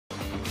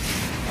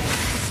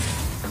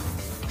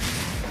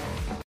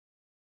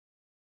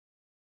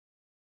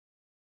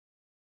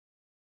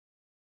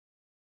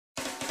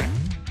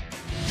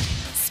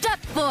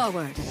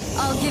forward.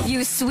 I'll give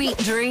you sweet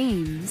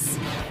dreams.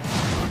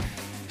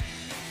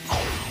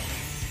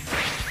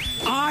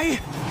 I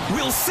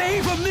will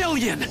save a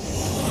million!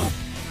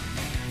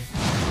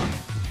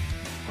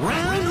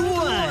 Round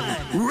one!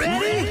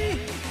 Ready?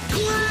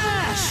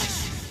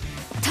 Clash!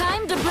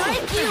 Time to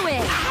break you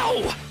in!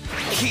 Ow!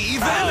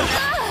 Even!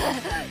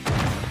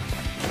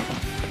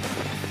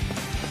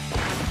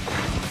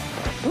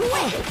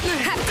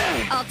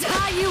 I'll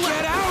tie you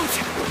Get up! out!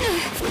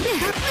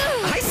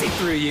 I see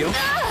through you!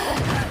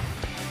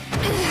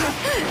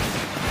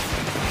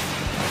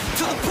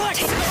 To the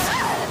plexus!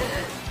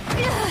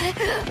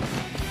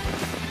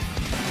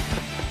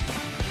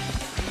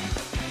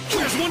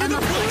 Here's one of the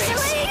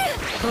plexus! Really?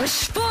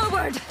 Push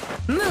forward!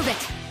 Move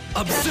it!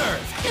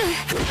 Observe!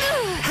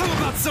 How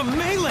about some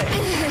melee?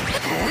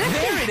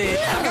 There it is!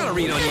 I got a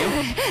read on you!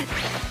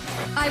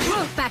 I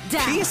won't back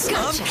down! Piece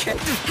Gotcha! of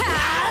cake!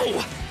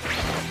 Ow!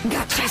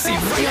 Gotcha! I see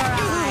Rest right your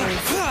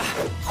eyes!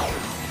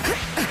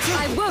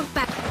 I won't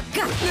back...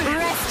 Gotcha!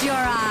 Rest your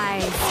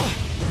eyes!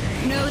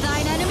 Know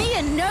thine enemy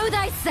and know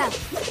thyself!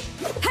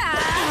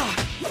 Ha!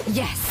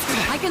 Yes,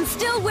 I can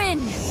still win!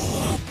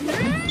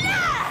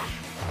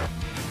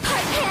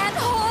 I can't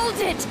hold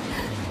it!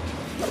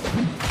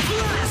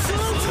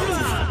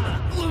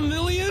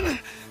 Lemillion?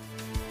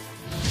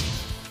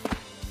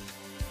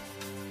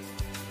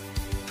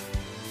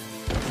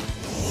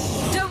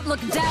 Don't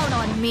look down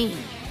on me!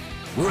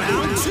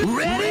 Round two!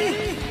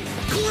 Ready?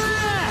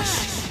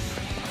 Clash!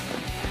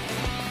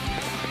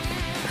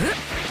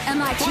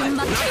 Am I too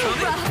much? Too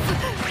rough?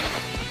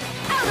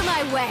 Out of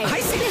my way! I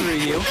see through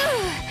you!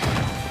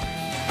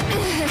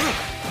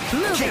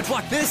 Move Can't it!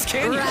 block this,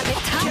 can you? Rabbit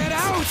tight. Get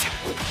out!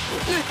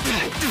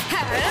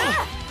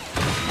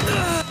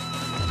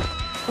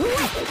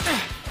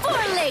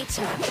 For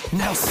later!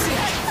 Now sit!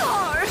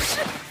 Harsh!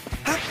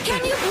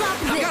 Can you block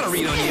this? I got a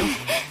read on you!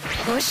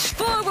 Push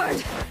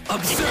forward!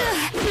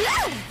 Observe!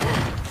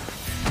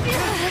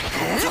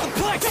 To the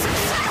plexus!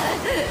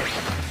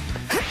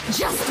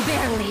 Just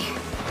barely.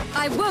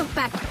 I won't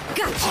back.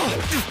 Gotcha!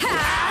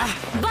 Ha!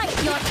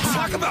 Bite your tongue!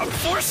 Talk about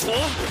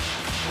forceful!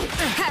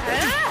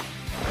 Ha!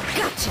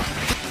 Gotcha!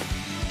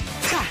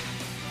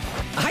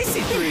 I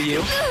see through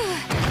you!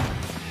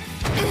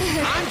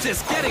 I'm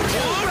just getting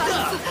warmed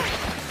up!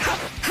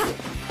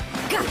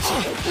 Gotcha!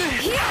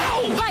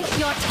 Ow! Bite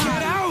your Get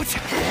tongue! out!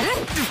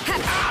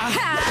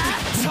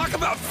 Talk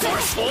about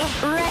forceful!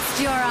 Rest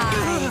your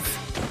eyes!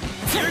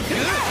 You're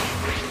good!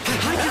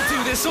 I can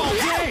do this all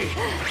day!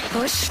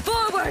 Push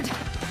forward!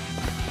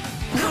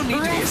 No need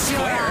to be a Rest your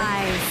square!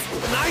 eyes!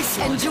 Nice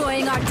one!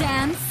 Enjoying our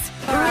dance?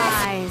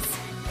 Rise!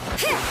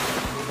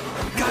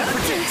 Gotta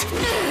protect!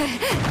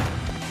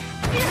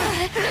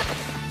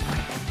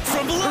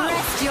 From below!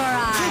 Rest your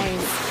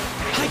eyes!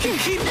 I can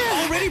keep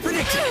already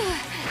predicted!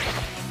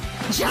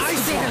 Just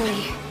Nice one.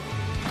 barely!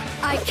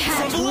 I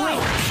can't From below!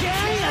 wait!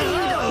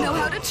 You don't know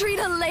how to treat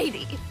a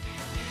lady!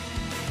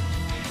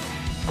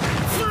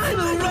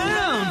 Final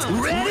round!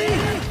 Ready?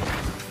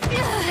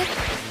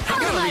 Out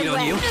of Gotta my read on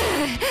way! you!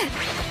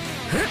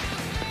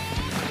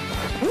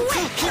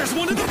 Here's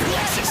one of the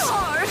plexus!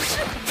 Harsh!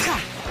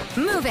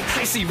 Move it!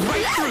 I see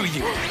right through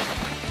you!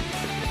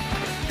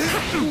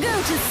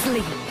 Go to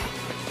sleep!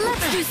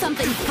 Let's do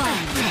something fun!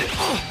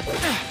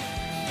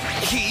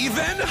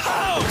 Even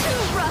ho!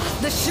 Too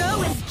rough! The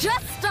show is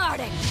just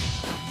starting!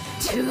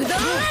 To the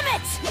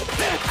limit!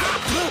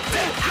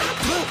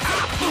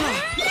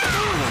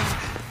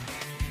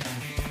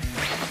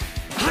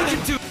 I can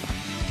do...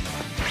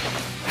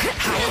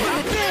 How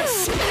about this?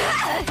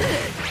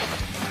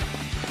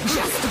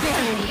 Just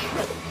barely!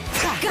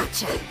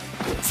 Gotcha!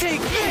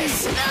 Take this!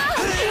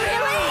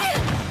 Really?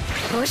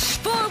 Push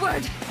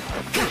forward!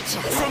 Gotcha!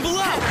 From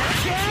below!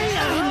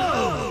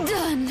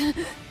 Done!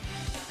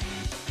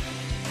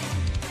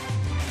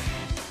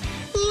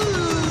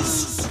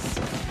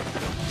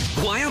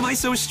 Why am I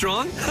so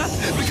strong?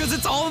 Because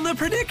it's all in the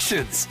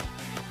predictions!